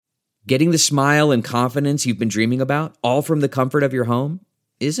Getting the smile and confidence you've been dreaming about, all from the comfort of your home,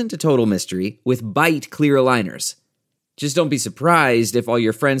 isn't a total mystery with Byte clear aligners. Just don't be surprised if all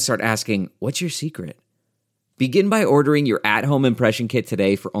your friends start asking, "What's your secret?" Begin by ordering your at-home impression kit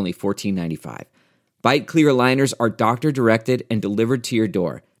today for only $14.95. Byte clear aligners are doctor-directed and delivered to your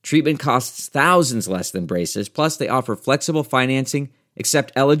door. Treatment costs thousands less than braces, plus they offer flexible financing,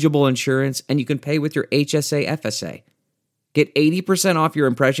 accept eligible insurance, and you can pay with your HSA FSA. Get 80% off your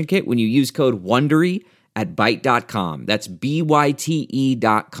impression kit when you use code WONDERY at Byte.com. That's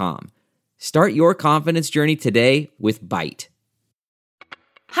BYTE.com. Start your confidence journey today with Byte.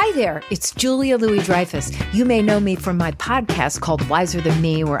 Hi there, it's Julia Louis-Dreyfus. You may know me from my podcast called Wiser Than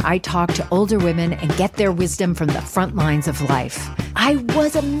Me, where I talk to older women and get their wisdom from the front lines of life. I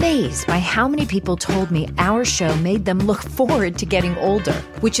was amazed by how many people told me our show made them look forward to getting older,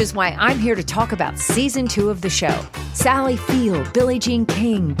 which is why I'm here to talk about season 2 of the show. Sally Field, Billie Jean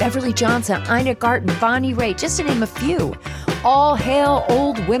King, Beverly Johnson, Ina Garten, Bonnie Raitt, just to name a few. All hail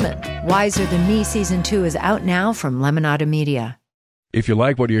old women. Wiser Than Me season 2 is out now from Lemonada Media. If you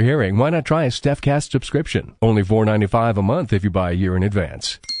like what you're hearing, why not try a StephCast subscription? Only $4.95 a month if you buy a year in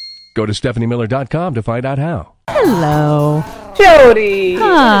advance. Go to StephanieMiller.com to find out how. Hello. Jody.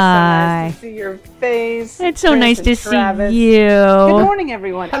 Hi. It's so nice to see your face. It's so nice to Travis. see you. Good morning,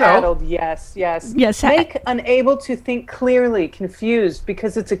 everyone. Hello. Addled, yes. Yes. Make unable to think clearly, confused,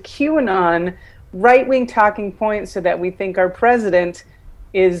 because it's a QAnon right-wing talking point so that we think our president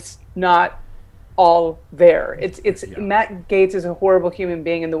is not all there. Matt Gaetz is a horrible human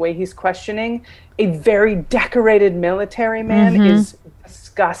being, and the way he's questioning a very decorated military man is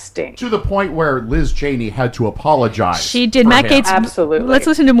disgusting. To the point where Liz Cheney had to apologize. She did. Matt Gaetz. Absolutely. Let's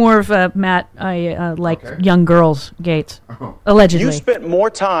listen to more of Matt. I like young girls, Gaetz. Allegedly. You spent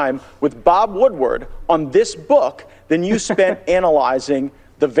more time with Bob Woodward on this book than you spent analyzing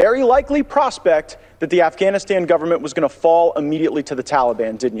the very likely prospect that the Afghanistan government was going to fall immediately to the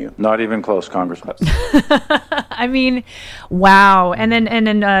Taliban, didn't you? Not even close, Congressman. I mean, wow. And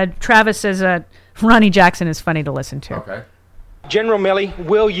then Travis says Ronnie Jackson is funny to listen to. Okay. General Milley,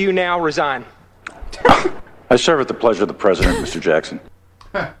 will you now resign? I serve at the pleasure of the president, Mr. Jackson.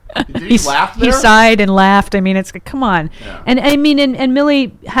 Did he laugh there? He sighed and laughed. I mean, it's come on. Yeah. And I mean, and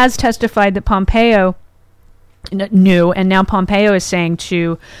Milley has testified that Pompeo knew, and now Pompeo is saying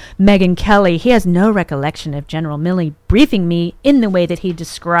to Megyn Kelly, he has no recollection of General Milley briefing me in the way that he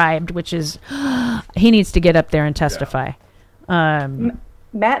described, which is he needs to get up there and testify.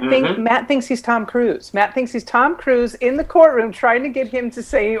 Matt thinks he's Tom Cruise. Matt thinks he's Tom Cruise in the courtroom trying to get him to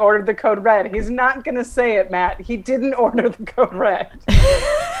say he ordered the code red. He's not going to say it, Matt. He didn't order the code red.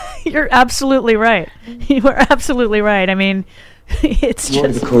 You're absolutely right. You are absolutely right. I mean, it's just...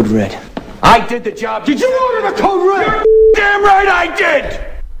 Order the code red. I did the job. Did you order the code red? You're damn right I did!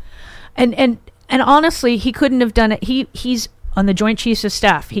 And honestly, he couldn't have done it. He's on the Joint Chiefs of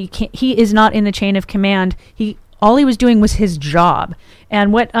Staff. He is not in the chain of command. All he was doing was his job.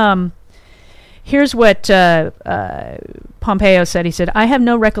 And here's what Pompeo said. He said, I have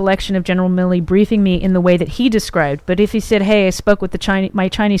no recollection of General Milley briefing me in the way that he described, but if he said, hey, I spoke with my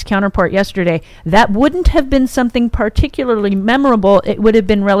Chinese counterpart yesterday, that wouldn't have been something particularly memorable. It would have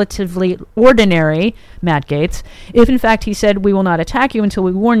been relatively ordinary, Matt Gaetz. If, in fact, he said, we will not attack you until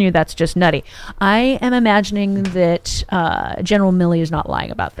we warn you, that's just nutty. I am imagining that General Milley is not lying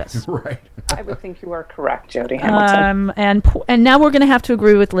about this. Right. I would think you are correct, Jody Hamilton. And now we're going to have to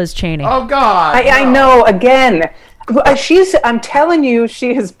agree with Liz Cheney. Oh, God. I know, again. I'm telling you,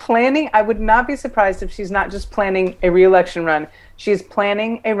 she is planning. I would not be surprised if she's not just planning a re-election run. She's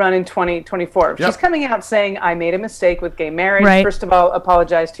planning a run in 2024. Yep. She's coming out saying, I made a mistake with gay marriage. Right. First of all,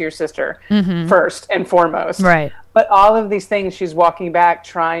 apologize to your sister first and foremost. Right. But all of these things, she's walking back,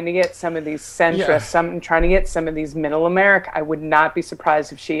 trying to get some of these centrists, trying to get some of these middle America. I would not be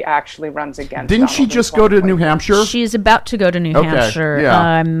surprised if she actually runs against Didn't Donald she just go to New Hampshire? She is about to go to New Hampshire.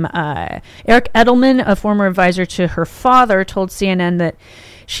 Yeah. Eric Edelman, a former advisor to her father, told CNN that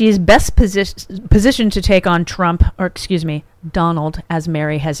she is best positioned to take on Donald, as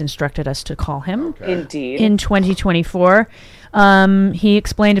Mary has instructed us to call him. Okay. Indeed. In 2024. He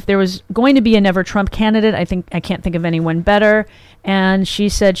explained if there was going to be a never Trump candidate, I can't think of anyone better. And she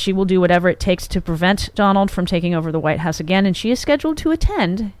said she will do whatever it takes to prevent Donald from taking over the White House again. And she is scheduled to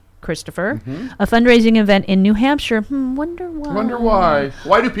attend, Christopher, a fundraising event in New Hampshire. Wonder why.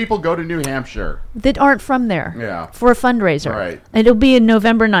 Why do people go to New Hampshire? That aren't from there. Yeah. For a fundraiser. Right. It'll be in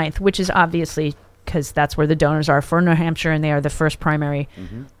November 9th, which is obviously because that's where the donors are for New Hampshire, and they are the first primary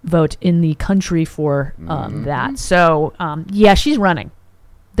vote in the country for that. So, she's running.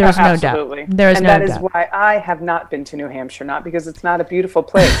 There's no Absolutely. doubt. There is and no that is doubt. why I have not been to New Hampshire, not because it's not a beautiful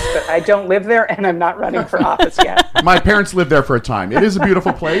place, but I don't live there and I'm not running for office yet. My parents lived there for a time. It is a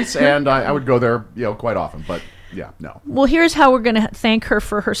beautiful place, and I would go there, quite often. But yeah, no. Well, here's how we're going to thank her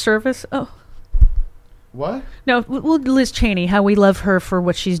for her service. Oh. What? No, Liz Cheney, how we love her for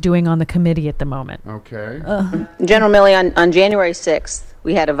what she's doing on the committee at the moment. Okay. General Milley, on January 6th,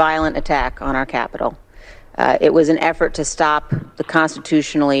 we had a violent attack on our Capitol. It was an effort to stop the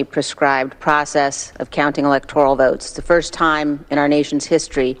constitutionally prescribed process of counting electoral votes. It's the first time in our nation's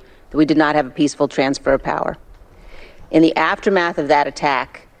history that we did not have a peaceful transfer of power. In the aftermath of that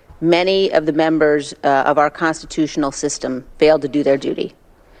attack, many of the members of our constitutional system failed to do their duty.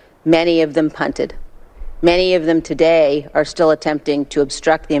 Many of them punted. Many of them today are still attempting to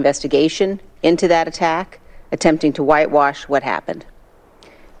obstruct the investigation into that attack, attempting to whitewash what happened.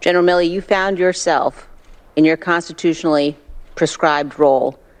 General Milley, you found yourself in your constitutionally prescribed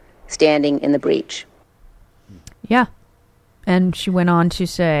role standing in the breach. Yeah. And she went on to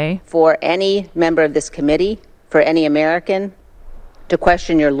say, for any member of this committee, for any American, to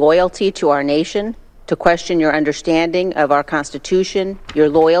question your loyalty to our nation, to question your understanding of our Constitution, your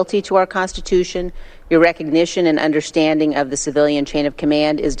loyalty to our Constitution, your recognition and understanding of the civilian chain of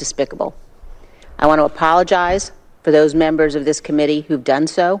command is despicable. I want to apologize for those members of this committee who've done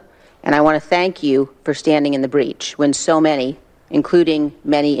so, and I want to thank you for standing in the breach when so many, including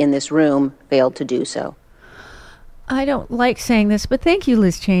many in this room, failed to do so. I don't like saying this, but thank you,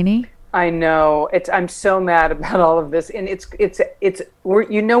 Liz Cheney. I know. I'm so mad about all of this, and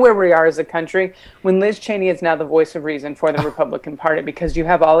you know where we are as a country when Liz Cheney is now the voice of reason for the Republican Party, because you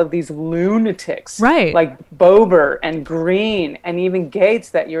have all of these lunatics, right, like Bober and Green and even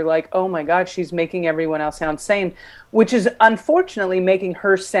Gates, that you're like, oh my God, she's making everyone else sound sane, which is unfortunately making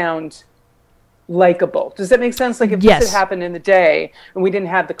her sound likable. Does that make sense? Like if this had happened in the day and we didn't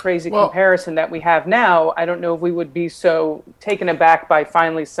have the crazy comparison that we have now, I don't know if we would be so taken aback by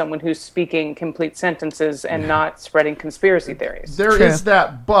finally someone who's speaking complete sentences and not spreading conspiracy theories. There is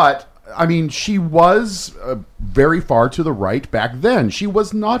that, but I mean, she was very far to the right back then. She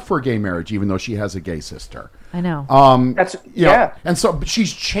was not for gay marriage, even though she has a gay sister. I know. That's know, and so but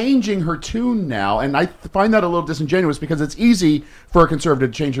she's changing her tune now, and I find that a little disingenuous because it's easy for a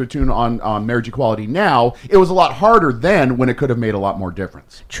conservative to change her tune on marriage equality now. It was a lot harder then when it could have made a lot more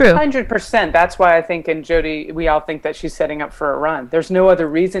difference. True. 100%. That's why I think, and Jody, we all think that she's setting up for a run. There's no other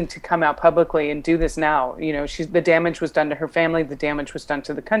reason to come out publicly and do this now. You know, the damage was done to her family, the damage was done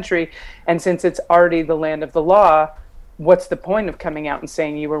to the country, and since it's already the land of the law, what's the point of coming out and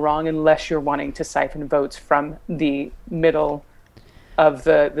saying you were wrong unless you're wanting to siphon votes from the middle of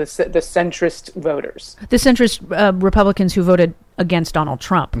the centrist voters? The centrist Republicans who voted against Donald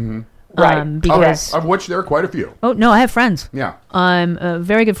Trump. Mm-hmm. Right. Because of which there are quite a few. Oh, no, I have friends. Yeah. A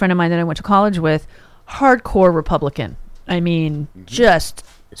very good friend of mine that I went to college with, hardcore Republican. I mean, just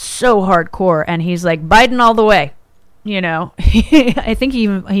so hardcore. And he's like, Biden all the way. You know, I think he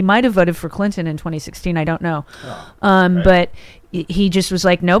might have voted for Clinton in 2016. I don't know. Right. But he just was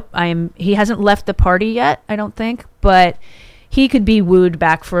like, nope, he hasn't left the party yet, I don't think. But he could be wooed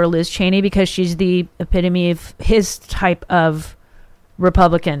back for Liz Cheney because she's the epitome of his type of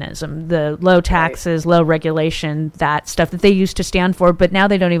Republicanism, the low taxes, low regulation, that stuff that they used to stand for. But now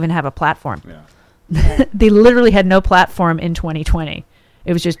they don't even have a platform. Yeah. They literally had no platform in 2020.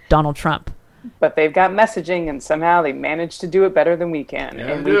 It was just Donald Trump. But they've got messaging, and somehow they managed to do it better than we can. Yeah,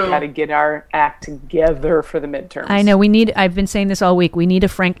 and we've got to get our act together for the midterms. I know. I've been saying this all week. We need a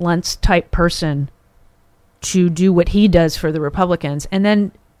Frank Luntz type person to do what he does for the Republicans. And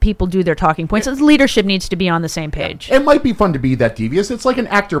then people do their talking points. The leadership needs to be on the same page. It might be fun to be that devious. It's like an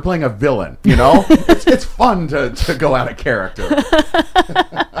actor playing a villain, you know? it's fun to go out of character.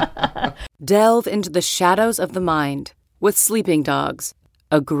 Delve into the shadows of the mind with Sleeping Dogs,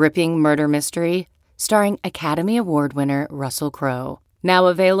 a gripping murder mystery starring Academy Award winner Russell Crowe. Now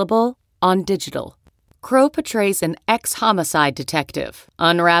available on digital. Crowe portrays an ex-homicide detective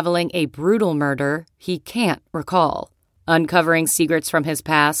unraveling a brutal murder he can't recall. Uncovering secrets from his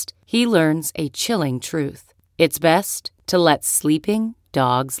past, he learns a chilling truth. It's best to let sleeping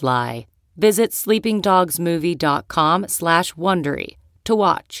dogs lie. Visit sleepingdogsmovie.com/Wondery to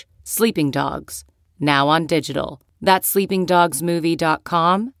watch Sleeping Dogs, now on digital. That's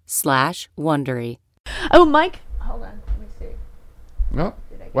sleepingdogsmovie.com/Wondery. Oh, Mike. Hold on. Let me see. No.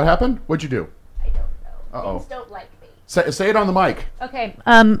 What happened? What'd you do? I don't know. Uh-oh. Things don't like me. Say it on the mic. Okay.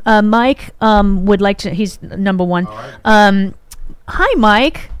 Mike would like to. He's number one. All right. Hi,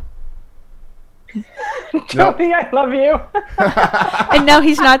 Mike. Tony, I love you. And now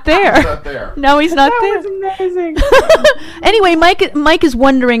he's not there. No, he's not there. That was amazing. Anyway, Mike is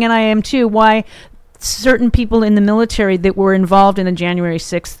wondering, and I am too, why certain people in the military that were involved in the January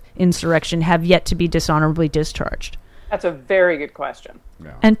 6th insurrection have yet to be dishonorably discharged. That's a very good question.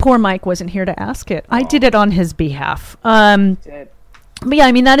 Yeah. And poor Mike wasn't here to ask it. I did it on his behalf. Did. But yeah,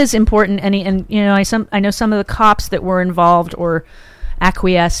 I mean, that is important. And you know, I know some of the cops that were involved or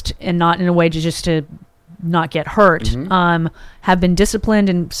acquiesced, and not in a way to not get hurt, have been disciplined,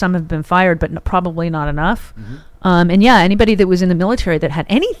 and some have been fired, but probably not enough. And yeah, anybody that was in the military that had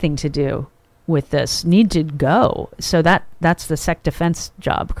anything to do with this need to go. So that's the Sec Defense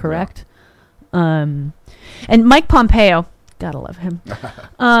job, correct? Yeah. And Mike Pompeo, gotta love him.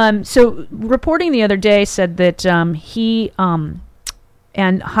 So reporting the other day said that he and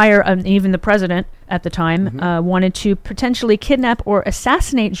even the president at the time wanted to potentially kidnap or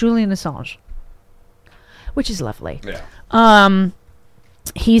assassinate Julian Assange, which is lovely. Yeah.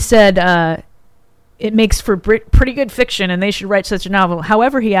 He said it makes for pretty good fiction, and they should write such a novel.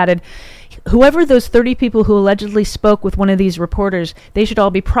 However, he added, whoever those 30 people who allegedly spoke with one of these reporters, they should all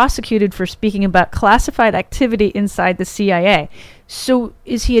be prosecuted for speaking about classified activity inside the CIA. So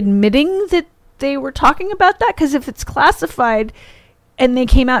is he admitting that they were talking about that? Because if it's classified and they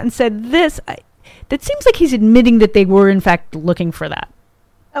came out and said this, that seems like he's admitting that they were in fact looking for that.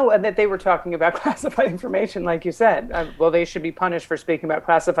 Oh, and that they were talking about classified information, like you said. Well, they should be punished for speaking about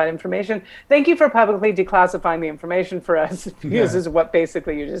classified information. Thank you for publicly declassifying the information for us, because this is what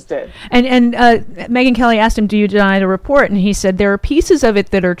basically you just did. And Megyn Kelly asked him, do you deny the report? And he said, there are pieces of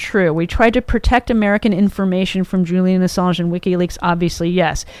it that are true. We tried to protect American information from Julian Assange and WikiLeaks, obviously,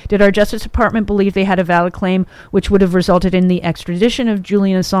 yes. Did our Justice Department believe they had a valid claim which would have resulted in the extradition of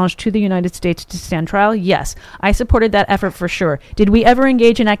Julian Assange to the United States to stand trial? Yes. I supported that effort for sure. Did we ever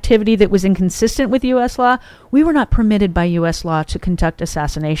engage in activity that was inconsistent with U.S. law? We were not permitted by U.S. law to conduct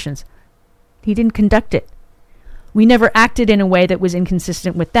assassinations. He didn't conduct it. We never acted in a way that was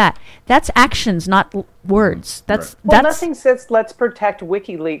inconsistent with that. That's actions, not words. Nothing says let's protect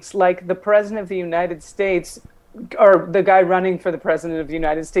WikiLeaks like the President of the United States, or the guy running for the President of the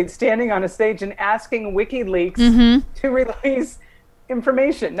United States, standing on a stage and asking WikiLeaks to release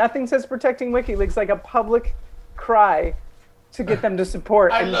information. Nothing says protecting WikiLeaks like a public cry to get them to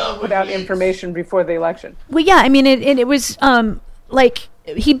support and put out information before the election. Well, yeah, I mean, it was like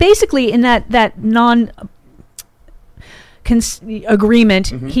he basically, in that agreement,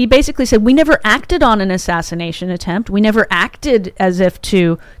 he basically said, we never acted on an assassination attempt. We never acted as if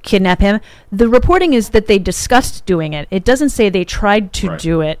to kidnap him. The reporting is that they discussed doing it. It doesn't say they tried to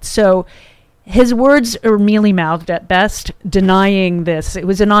do it. So his words are mealy-mouthed at best, denying this. It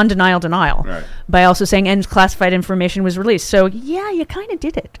was a non-denial denial by also saying, and classified information was released. So, yeah, you kind of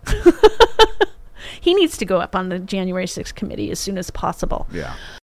did it. He needs to go up on the January 6th committee as soon as possible. Yeah.